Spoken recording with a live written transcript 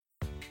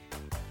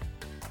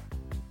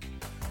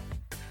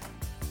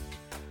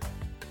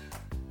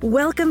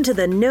Welcome to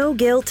the No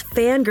Guilt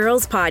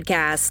Fangirls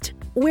podcast,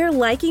 where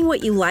liking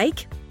what you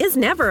like is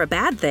never a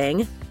bad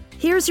thing.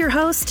 Here's your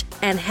host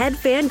and head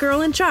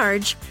fangirl in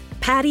charge,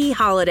 Patty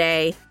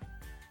Holiday.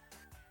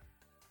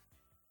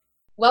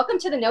 Welcome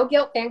to the No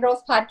Guilt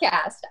Fangirls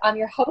podcast. I'm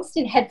your host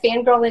and head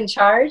fangirl in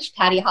charge,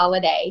 Patty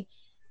Holiday.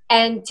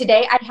 And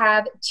today I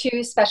have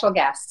two special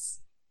guests.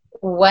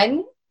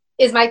 One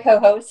is my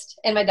co-host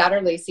and my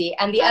daughter Lucy,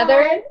 and the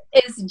other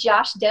is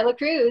Josh Dela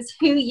Cruz,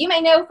 who you may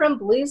know from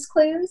Blue's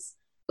Clues,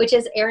 which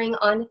is airing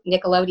on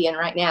Nickelodeon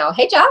right now.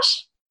 Hey,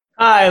 Josh.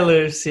 Hi,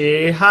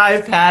 Lucy.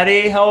 Hi,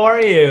 Patty. How are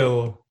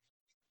you?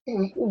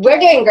 We're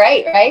doing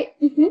great, right?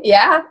 Mm-hmm.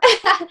 Yeah.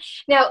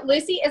 Now,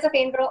 Lucy is a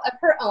fangirl of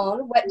her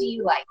own. What do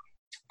you like?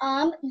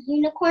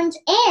 Unicorns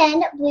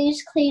and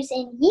Blue's Clues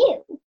and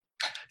You.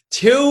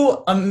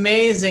 Two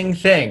amazing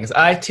things.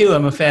 I, too,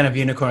 am a fan of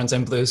Unicorns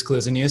and Blue's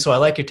Clues and You, so I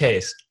like your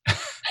taste.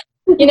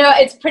 You know,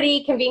 it's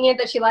pretty convenient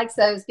that she likes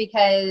those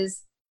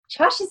because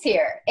Josh is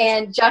here,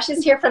 and Josh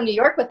is here from New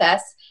York with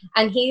us,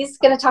 and he's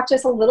going to talk to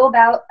us a little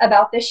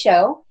about this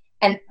show,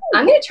 and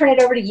I'm going to turn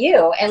it over to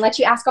you and let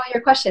you ask all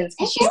your questions,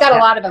 because she's got a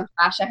lot of them,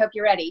 Josh. I hope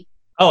you're ready.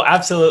 Oh,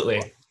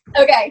 absolutely.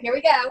 Okay, here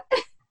we go.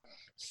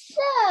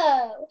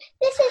 So,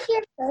 this is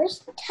your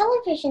first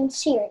television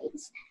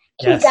series.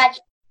 Yes.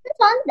 Congratulations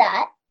on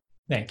that.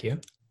 Thank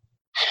you.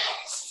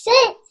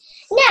 Since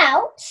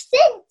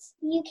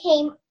you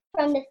came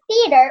from the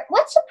theater,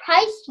 what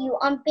surprised you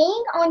on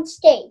being on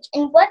stage,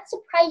 and what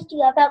surprised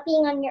you about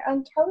being on your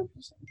own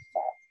television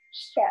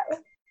show?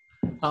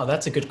 Oh,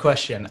 that's a good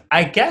question.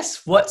 I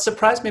guess what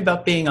surprised me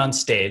about being on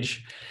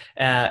stage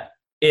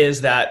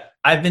is that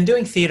I've been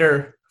doing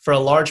theater for a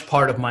large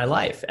part of my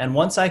life. And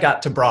once I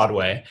got to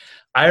Broadway,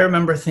 I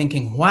remember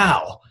thinking,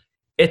 wow,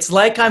 it's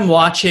like I'm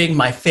watching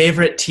my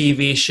favorite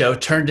TV show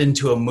turned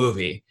into a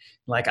movie.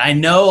 Like, I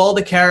know all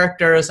the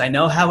characters, I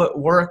know how it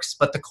works,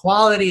 but the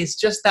quality is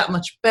just that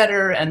much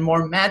better and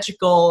more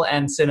magical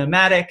and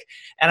cinematic.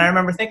 And I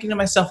remember thinking to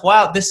myself,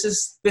 wow,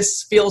 this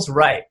feels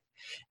right.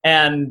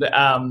 And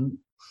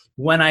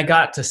when I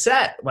got to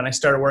set, when I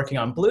started working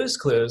on Blue's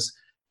Clues,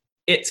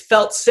 it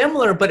felt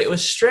similar, but it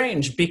was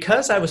strange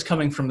because I was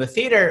coming from the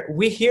theater.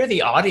 We hear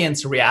the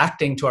audience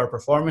reacting to our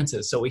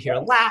performances. So we hear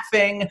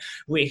laughing,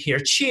 we hear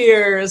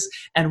cheers.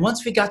 And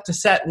once we got to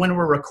set, when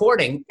we're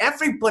recording,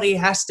 everybody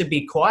has to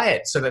be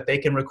quiet so that they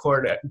can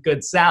record a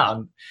good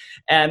sound.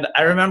 And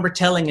I remember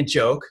telling a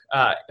joke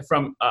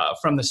from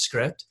the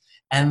script,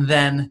 and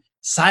then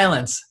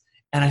silence.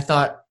 And I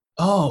thought,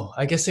 oh,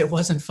 I guess it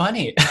wasn't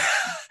funny.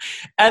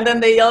 And then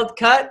they yelled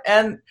cut,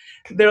 and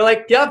they're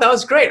like, yeah, that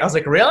was great. I was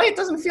like, really? It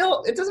doesn't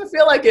feel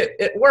like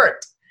it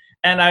worked.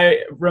 And I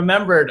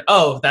remembered,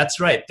 oh, that's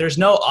right. There's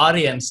no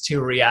audience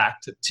to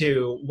react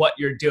to what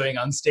you're doing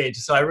on stage.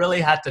 So I really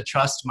had to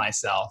trust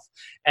myself.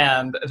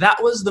 And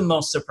that was the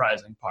most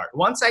surprising part.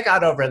 Once I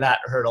got over that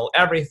hurdle,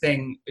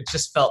 everything, it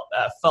just felt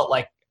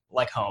like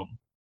home.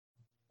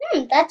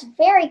 That's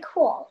very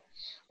cool.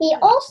 We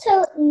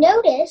also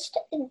noticed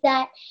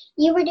that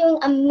you were doing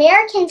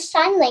American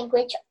Sign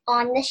Language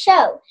on the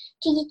show.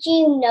 Did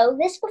you know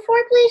this before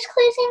Blue's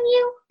Clues and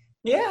You?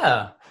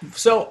 Yeah.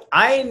 So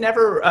I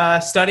never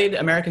studied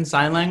American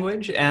Sign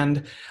Language.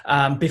 And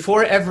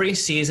before every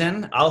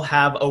season, I'll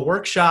have a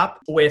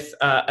workshop with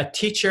a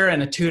teacher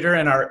and a tutor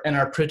and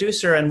our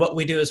producer. And what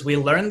we do is we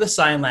learn the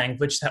sign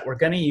language that we're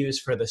going to use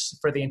for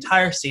the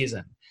entire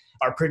season.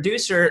 Our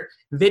producer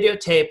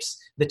videotapes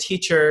the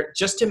teacher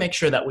just to make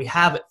sure that we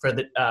have it for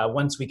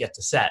once we get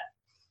to set.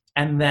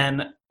 And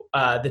then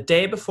the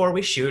day before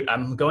we shoot,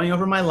 I'm going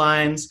over my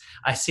lines.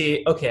 I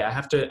see, okay, I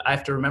have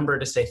to remember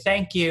to say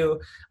thank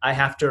you. I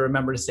have to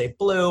remember to say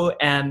blue.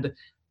 And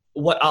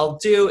what I'll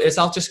do is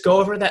I'll just go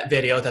over that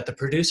video that the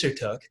producer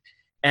took.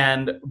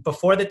 And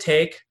before the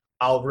take,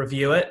 I'll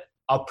review it.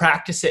 I'll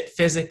practice it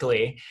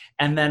physically.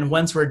 And then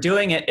once we're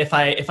doing it, if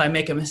I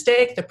make a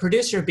mistake, the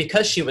producer,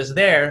 because she was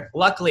there,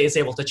 luckily is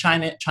able to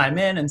chime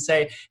in and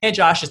say, hey,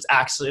 Josh, it's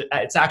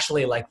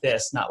actually like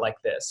this, not like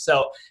this.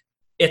 So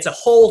it's a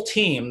whole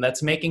team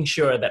that's making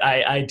sure that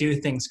I do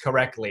things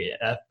correctly,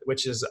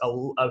 which is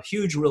a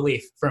huge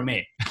relief for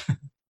me.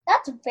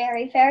 That's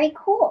very, very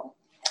cool.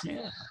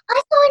 Yeah.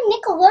 I saw on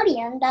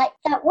Nickelodeon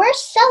that we're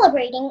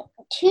celebrating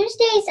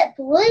Tuesdays at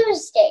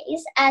Blues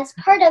Days as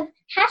part of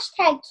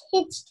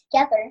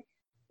 #KidsTogether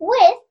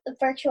with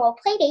virtual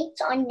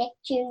playdates on Nick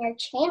Jr.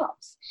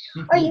 channels.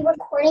 Mm-hmm. Are you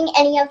recording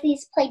any of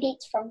these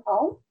playdates from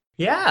home?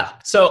 Yeah.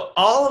 So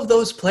all of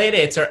those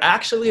playdates are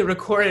actually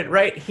recorded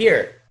right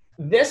here.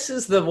 This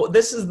is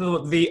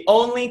the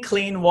only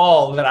clean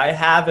wall that I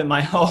have in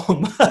my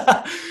home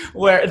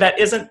where that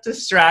isn't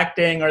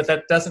distracting or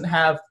that doesn't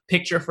have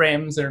picture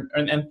frames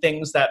and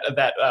things that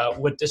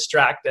would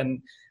distract.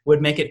 And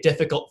would make it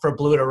difficult for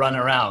Blue to run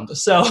around.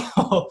 So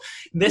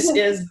this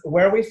is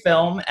where we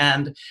film,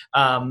 and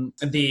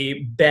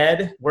the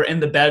bed, we're in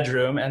the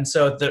bedroom. And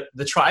so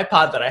the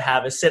tripod that I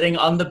have is sitting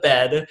on the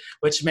bed,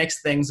 which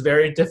makes things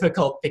very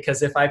difficult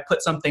because if I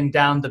put something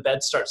down, the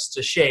bed starts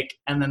to shake,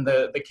 and then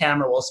the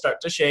camera will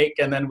start to shake,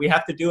 and then we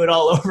have to do it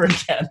all over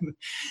again.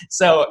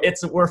 So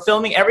we're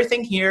filming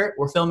everything here.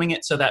 We're filming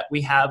it so that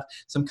we have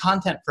some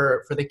content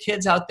for the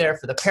kids out there,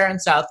 for the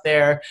parents out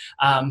there,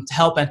 to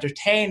help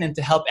entertain and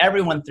to help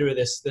everyone through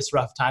this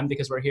rough time,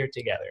 because we're here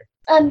together.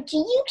 Do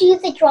you do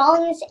the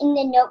drawings in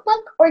the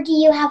notebook, or do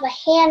you have a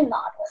hand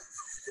model?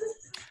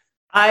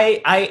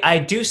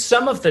 I do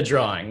some of the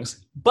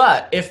drawings,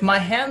 but if my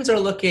hands are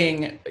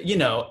looking,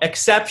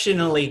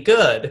 exceptionally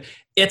good,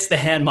 it's the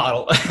hand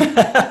model.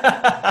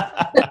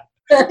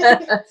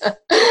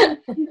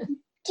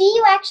 Do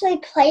you actually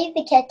play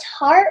the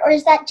guitar, or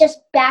is that just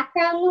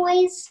background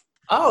noise?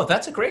 Oh,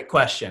 that's a great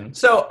question.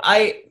 So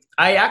I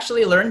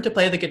actually learned to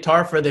play the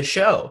guitar for the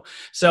show.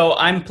 So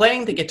I'm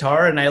playing the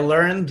guitar, and I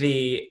learn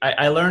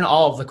I learn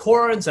all of the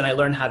chords, and I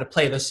learn how to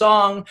play the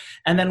song.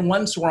 And then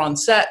once we're on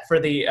set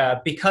for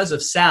because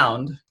of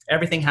sound,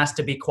 everything has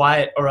to be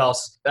quiet, or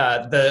else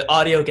the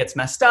audio gets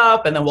messed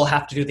up, and then we'll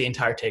have to do the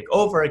entire take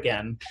over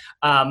again.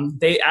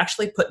 They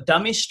actually put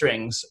dummy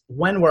strings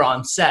when we're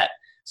on set,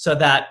 so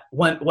that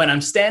when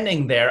I'm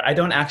standing there, I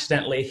don't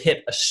accidentally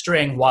hit a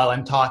string while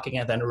I'm talking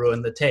and then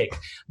ruin the take.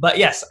 But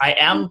yes, I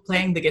am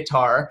playing the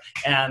guitar,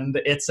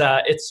 and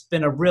it's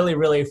been a really,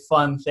 really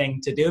fun thing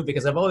to do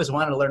because I've always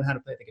wanted to learn how to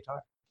play the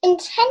guitar. In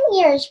 10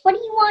 years, what do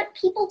you want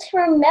people to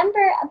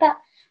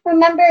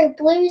remember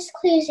Blue's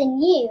Clues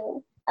and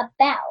you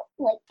about?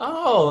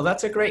 Oh,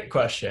 that's a great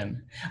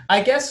question.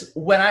 I guess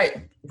when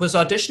I was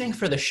auditioning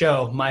for the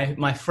show,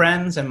 my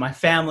friends and my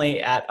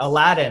family at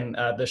Aladdin,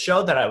 the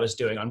show that I was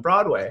doing on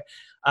Broadway,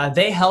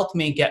 they helped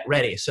me get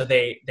ready. So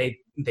they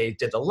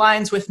did the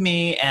lines with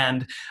me,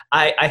 and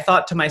I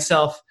thought to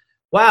myself,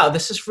 wow,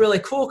 this is really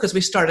cool, because we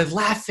started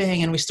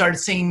laughing and we started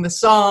singing the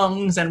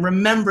songs and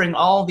remembering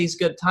all these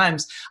good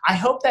times. I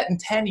hope that in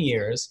 10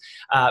 years,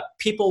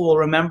 people will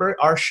remember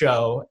our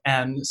show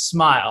and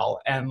smile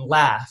and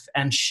laugh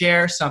and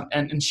share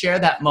and share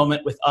that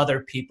moment with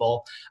other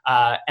people,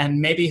 and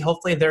maybe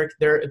hopefully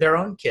their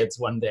own kids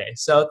one day.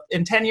 So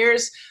in 10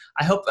 years,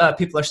 I hope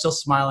people are still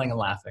smiling and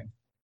laughing.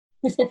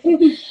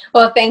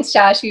 Well, thanks,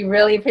 Josh. We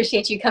really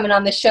appreciate you coming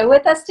on the show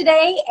with us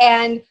today,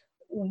 and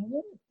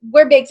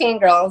we're big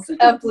fangirls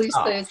of Blue's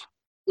Clues.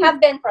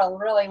 Have been for a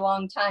really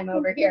long time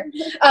over here.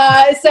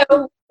 So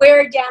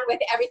we're down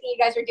with everything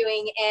you guys are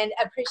doing, and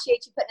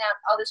appreciate you putting out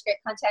all this great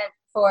content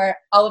for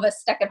all of us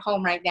stuck at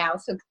home right now.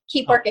 So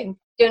keep working.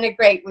 Doing it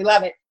great. We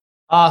love it.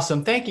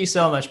 Awesome. Thank you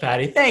so much,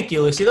 Patty. Thank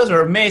you, Lucy. Those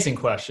are amazing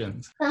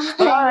questions. Bye.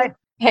 Bye.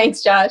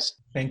 Thanks, Josh.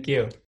 Thank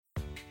you.